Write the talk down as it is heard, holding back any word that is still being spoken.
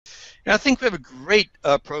And I think we have a great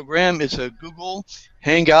program. It's a Google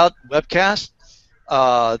Hangout webcast.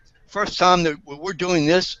 First time that we're doing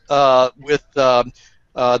this with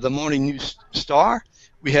the Morning News Star.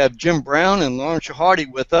 We have Jim Brown and Lauren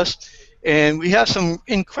Shahardy with us, and we have some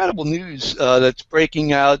incredible news that's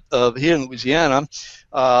breaking out of here in Louisiana.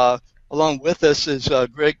 Along with us is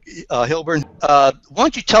Greg Hilburn. Why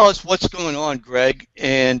don't you tell us what's going on, Greg,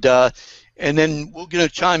 and then we're going to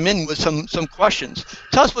chime in with some questions.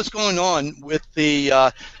 Tell us what's going on with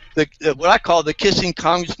the what I call the kissing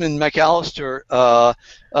Congressman McAllister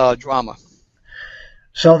drama.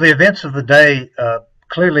 So the events of the day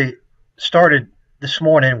clearly started this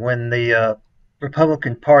morning when the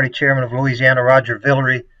Republican Party chairman of Louisiana, Roger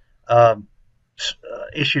Villery,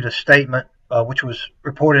 issued a statement which was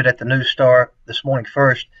reported at the News Star this morning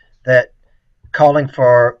first, that calling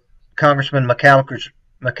for Congressman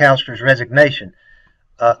McAllister's resignation.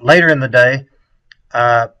 Later in the day,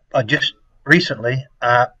 just recently,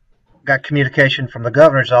 I got communication from the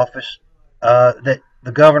governor's office that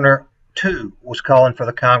the governor too was calling for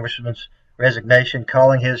the congressman's resignation,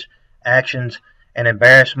 calling his actions an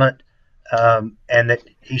embarrassment, and that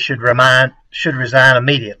he should resign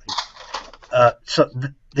immediately. So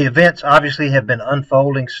the events obviously have been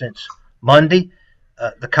unfolding since Monday.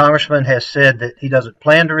 The congressman has said that he doesn't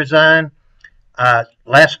plan to resign. I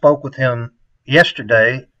last spoke with him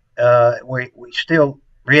yesterday. We still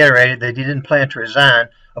reiterated that he didn't plan to resign.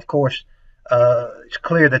 Of course, it's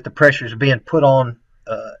clear that the pressure is being put on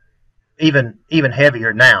even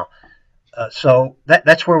heavier now. So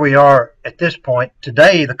that's where we are at this point.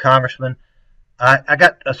 Today, the congressman, I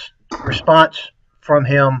got a response from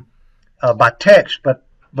him by text,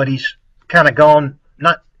 but he's kind of gone,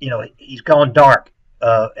 he's gone dark,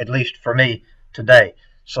 at least for me today.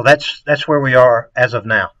 So that's where we are as of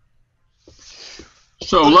now.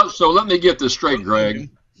 So let me get this straight, Greg.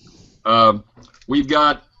 We've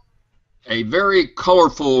got a very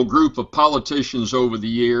colorful group of politicians over the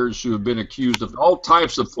years who have been accused of all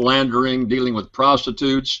types of philandering, dealing with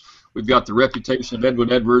prostitutes. We've got the reputation of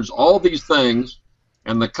Edwin Edwards, all these things,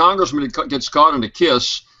 and the congressman gets caught in a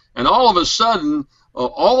kiss, and all of a sudden,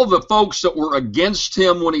 all of the folks that were against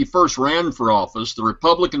him when he first ran for office, the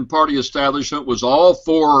Republican Party establishment was all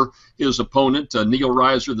for his opponent, Neil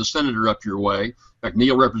Reiser, the senator up your way. In fact,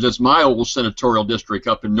 Neil represents my old senatorial district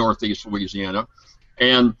up in northeast Louisiana.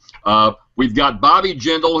 And we've got Bobby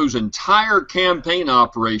Jindal, whose entire campaign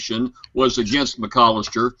operation was against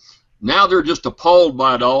McAllister. Now they're just appalled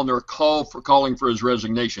by it all, and they're calling for his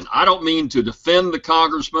resignation. I don't mean to defend the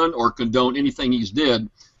congressman or condone anything he's did,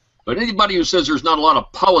 but anybody who says there's not a lot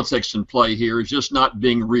of politics in play here is just not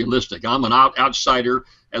being realistic. I'm an outsider,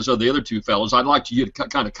 as are the other two fellows. I'd like you to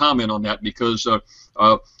kind of comment on that because,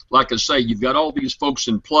 like I say, you've got all these folks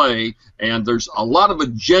in play, and there's a lot of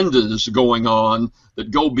agendas going on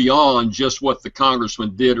that go beyond just what the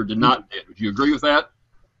congressman did or did not do. Do you agree with that?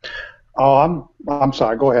 Oh, I'm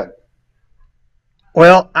sorry. Go ahead.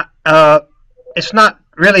 Well, it's not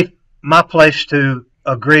really my place to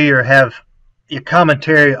agree or have your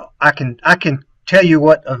commentary. I can tell you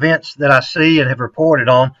what events that I see and have reported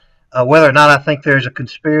on, whether or not I think there's a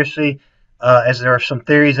conspiracy, as there are some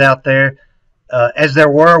theories out there, as there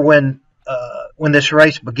were when this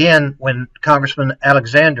race began, when Congressman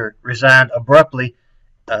Alexander resigned abruptly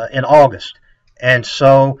in August. And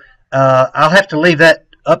so I'll have to leave that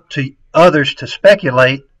up to others to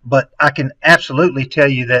speculate, but I can absolutely tell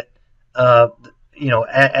you that,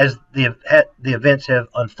 as the events have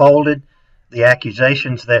unfolded, the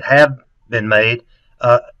accusations that have been made,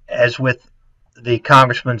 as with the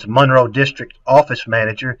congressman's Monroe District office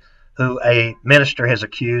manager, who a minister has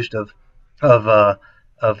accused of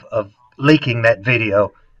leaking that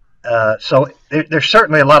video. So there's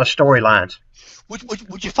certainly a lot of storylines.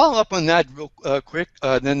 Would you follow up on that real quick?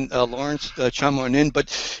 Then Lawrence chime on in.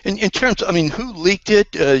 But in terms, who leaked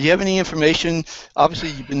it? Do you have any information? Obviously,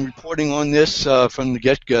 you've been reporting on this from the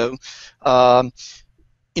get-go. Who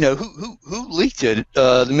leaked it?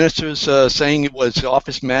 The minister's saying it was the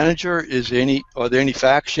office manager. Are there any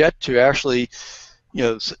facts yet to actually,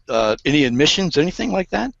 any admissions, anything like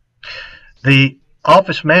that? The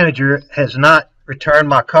office manager has not returned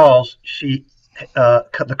my calls.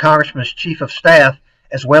 The congressman's chief of staff,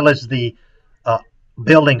 as well as the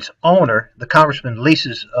building's owner, the congressman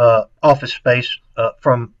leases office space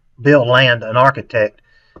from Bill Land, an architect,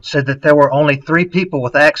 said that there were only 3 people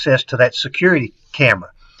with access to that security camera,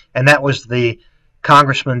 and that was the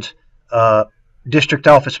congressman's district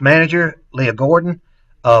office manager, Leah Gordon,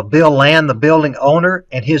 Bill Land, the building owner,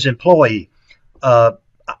 and his employee.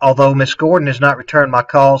 Although Ms. Gordon has not returned my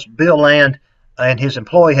calls, Bill Land and his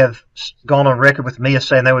employee have gone on record with me as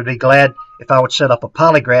saying they would be glad if I would set up a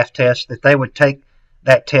polygraph test, that they would take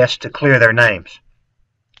that test to clear their names.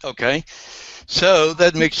 Okay, so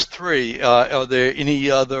that makes three. Are there any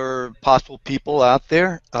other possible people out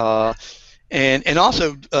there? And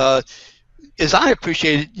also, as I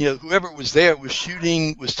appreciated, whoever was there was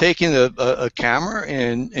taking a camera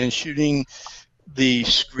and shooting the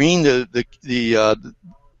screen, the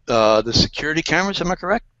security cameras. Am I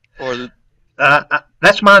correct? Or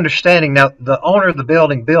that's my understanding. Now, the owner of the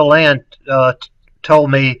building, Bill Land, told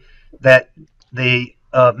me that the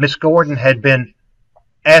Miss Gordon had been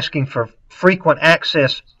asking for frequent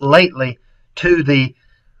access lately to the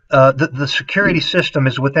security system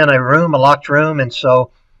is within a room, a locked room, and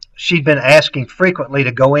so she'd been asking frequently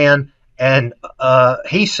to go in, and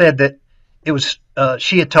he said that it was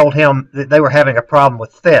she had told him that they were having a problem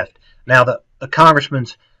with theft. Now, the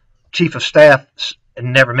congressman's chief of staff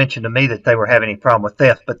never mentioned to me that they were having any problem with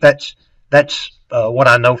theft, but that's what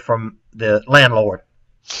I know from the landlord.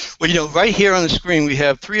 Well, right here on the screen we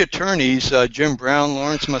have three attorneys, Jim Brown,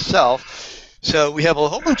 Lawrence, myself. So we have a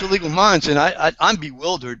whole bunch of legal minds, and I'm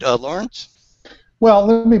bewildered. Lawrence? Well,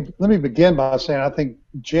 let me begin by saying I think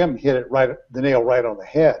Jim hit the nail right on the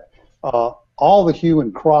head. All the hue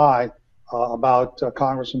and cry about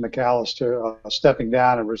Congressman McAllister stepping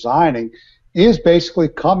down and resigning is basically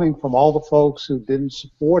coming from all the folks who didn't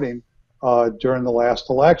support him during the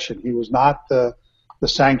last election. He was not the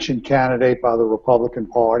sanctioned candidate by the Republican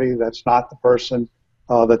Party. That's not the person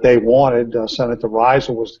that they wanted. Senator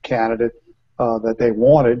Reiser was the candidate that they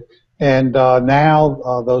wanted. And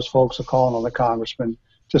now those folks are calling on the congressman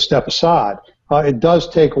to step aside. It does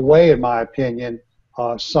take away, in my opinion,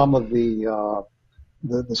 some of the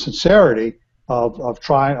sincerity of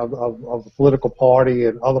the political party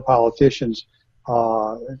and other politicians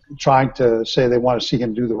trying to say they want to see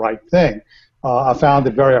him do the right thing. I found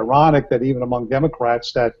it very ironic that even among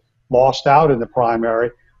Democrats that lost out in the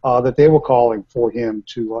primary, that they were calling for him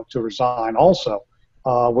to resign also,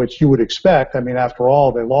 which you would expect. I mean, after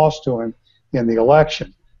all, they lost to him in the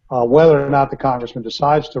election. Whether or not the congressman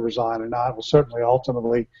decides to resign or not will certainly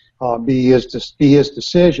ultimately be his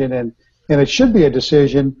decision, and it should be a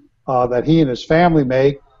decision that he and his family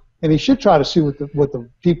make, and he should try to see what the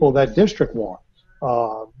people of that district want.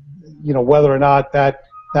 Whether or not that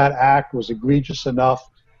act was egregious enough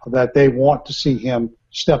that they want to see him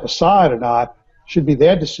step aside or not should be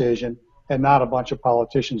their decision and not a bunch of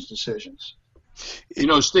politicians' decisions.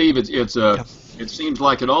 Steve, it seems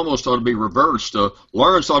like it almost ought to be reversed.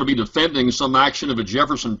 Lawrence ought to be defending some action of a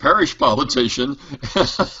Jefferson Parish politician,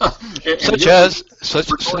 such as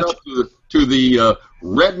to the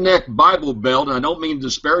redneck Bible Belt. And I don't mean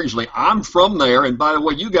disparagingly. I'm from there, and by the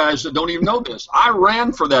way, you guys don't even know this. I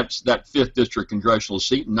ran for that 5th District congressional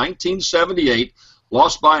seat in 1978.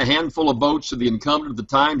 Lost by a handful of votes to the incumbent at the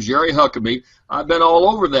time, Jerry Huckabee. I've been all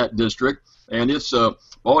over that district, and it's a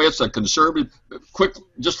conservative. Quick,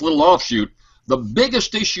 just a little offshoot. The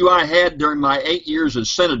biggest issue I had during my 8 years as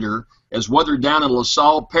senator is whether down in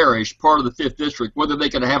LaSalle Parish, part of the 5th District, whether they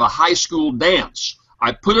could have a high school dance.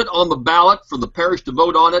 I put it on the ballot for the parish to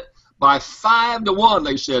vote on it. By 5-1,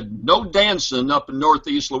 they said no dancing up in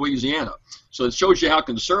northeast Louisiana. So it shows you how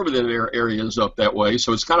conservative area is up that way.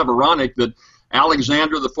 So it's kind of ironic that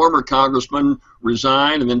Alexander, the former congressman,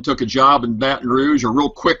 resigned and then took a job in Baton Rouge, a real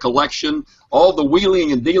quick election. All the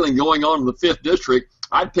wheeling and dealing going on in the 5th District.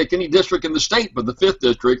 I'd pick any district in the state but the 5th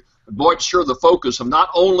District. Boy, it's sure the focus of not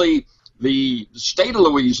only the state of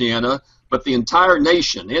Louisiana, but the entire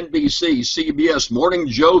nation. NBC, CBS, Morning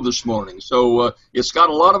Joe this morning. So it's got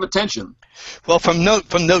a lot of attention. Well, from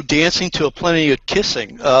no dancing to plenty of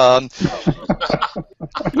kissing. I'm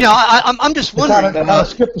just wondering. I'll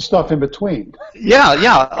skip the stuff in between. Yeah.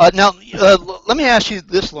 Now, let me ask you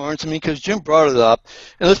this, Lawrence. I mean, because Jim brought it up,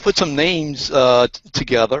 and let's put some names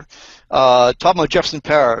together. Talking about Jefferson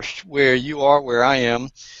Parish, where you are, where I am,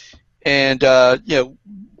 and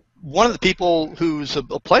one of the people who's a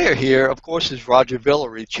player here, of course, is Roger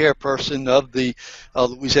Villery, chairperson of the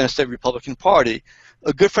Louisiana State Republican Party.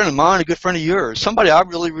 A good friend of mine, a good friend of yours, somebody I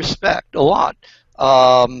really respect a lot.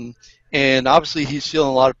 And obviously he's feeling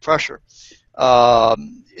a lot of pressure.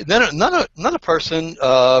 And then another person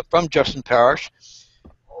from Jefferson Parish,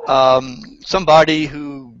 somebody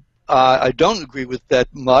who I don't agree with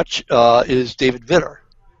that much, is David Vitter.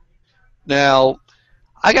 Now,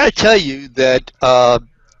 I got to tell you that I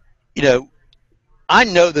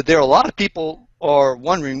know that there are a lot of people are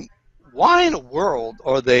wondering why in the world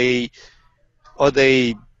are they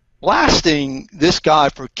blasting this guy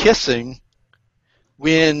for kissing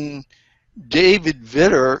when David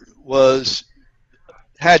Vitter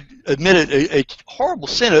had admitted a horrible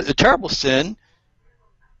sin, a terrible sin,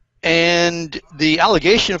 and the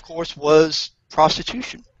allegation, of course, was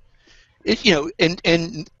prostitution. And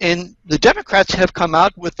the Democrats have come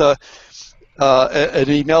out with an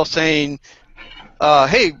email saying,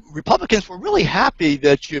 hey, Republicans, we're really happy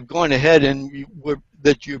that you've gone ahead and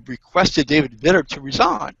that you've requested David Vitter to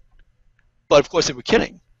resign. But of course, they were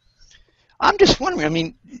kidding. I'm just wondering, I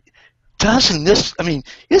mean, isn't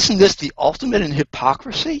this the ultimate in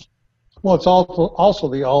hypocrisy? Well, it's also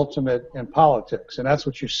the ultimate in politics, and that's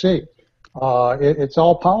what you see. It's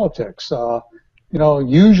all politics.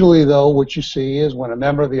 Usually, though, what you see is when a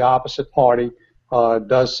member of the opposite party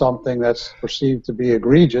does something that's perceived to be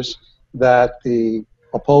egregious, that the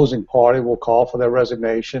opposing party will call for their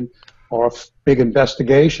resignation or a big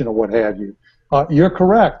investigation or what have you. You're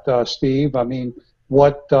correct, Steve. I mean,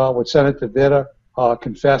 what Senator Vitter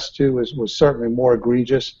confessed to was certainly more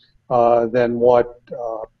egregious than what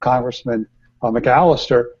Congressman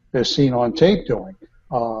McAllister is seen on tape doing.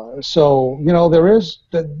 So there is,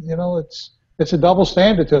 it's a double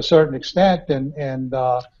standard to a certain extent, and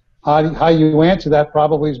how you answer that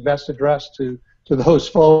probably is best addressed to those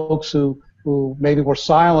folks who maybe were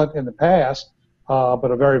silent in the past, but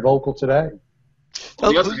are very vocal today.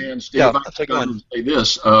 On the other hand, Steve, I'm going to say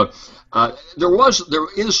this. There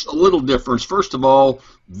is a little difference. First of all,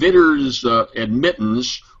 Vitter's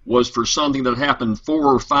admittance was for something that happened 4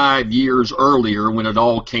 or 5 years earlier when it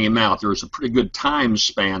all came out. There was a pretty good time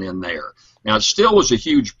span in there. Now, it still was a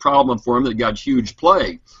huge problem for him that got huge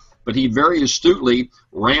play, but he very astutely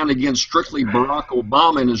ran against strictly Barack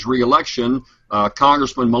Obama in his reelection.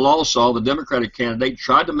 Congressman McAllister, the Democratic candidate,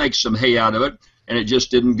 tried to make some hay out of it, and it just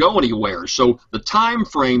didn't go anywhere. So the time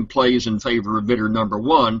frame plays in favor of Vitter, number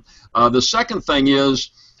one. The second thing is,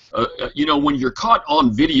 when you're caught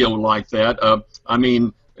on video like that,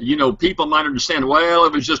 people might understand, well,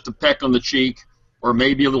 it was just a peck on the cheek or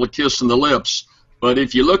maybe a little kiss on the lips. But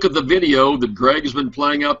if you look at the video that Greg's been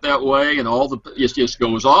playing up that way, and it just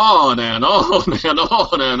goes on and on and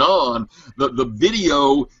on and on. The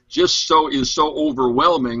video just is so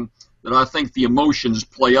overwhelming that I think the emotions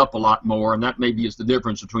play up a lot more, and that maybe is the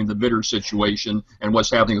difference between the Vitter situation and what's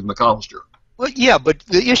happening with McAllister. Well, yeah, but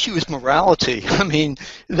the issue is morality. I mean,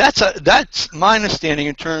 that's my understanding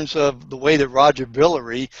in terms of the way that Roger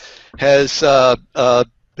Villere has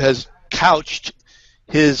couched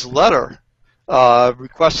his letter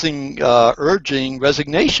urging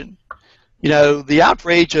resignation. The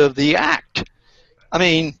outrage of the act. I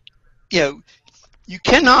mean, you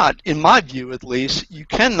cannot, in my view at least, you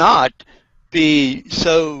cannot be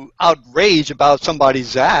so outraged about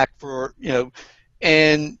somebody's act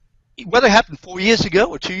and whether it happened 4 years ago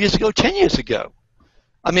or 2 years ago, 10 years ago.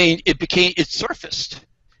 I mean, it surfaced.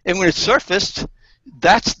 And when it surfaced,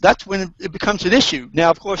 that's when it becomes an issue. Now,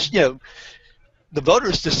 of course, the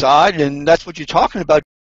voters decide, and that's what you're talking about.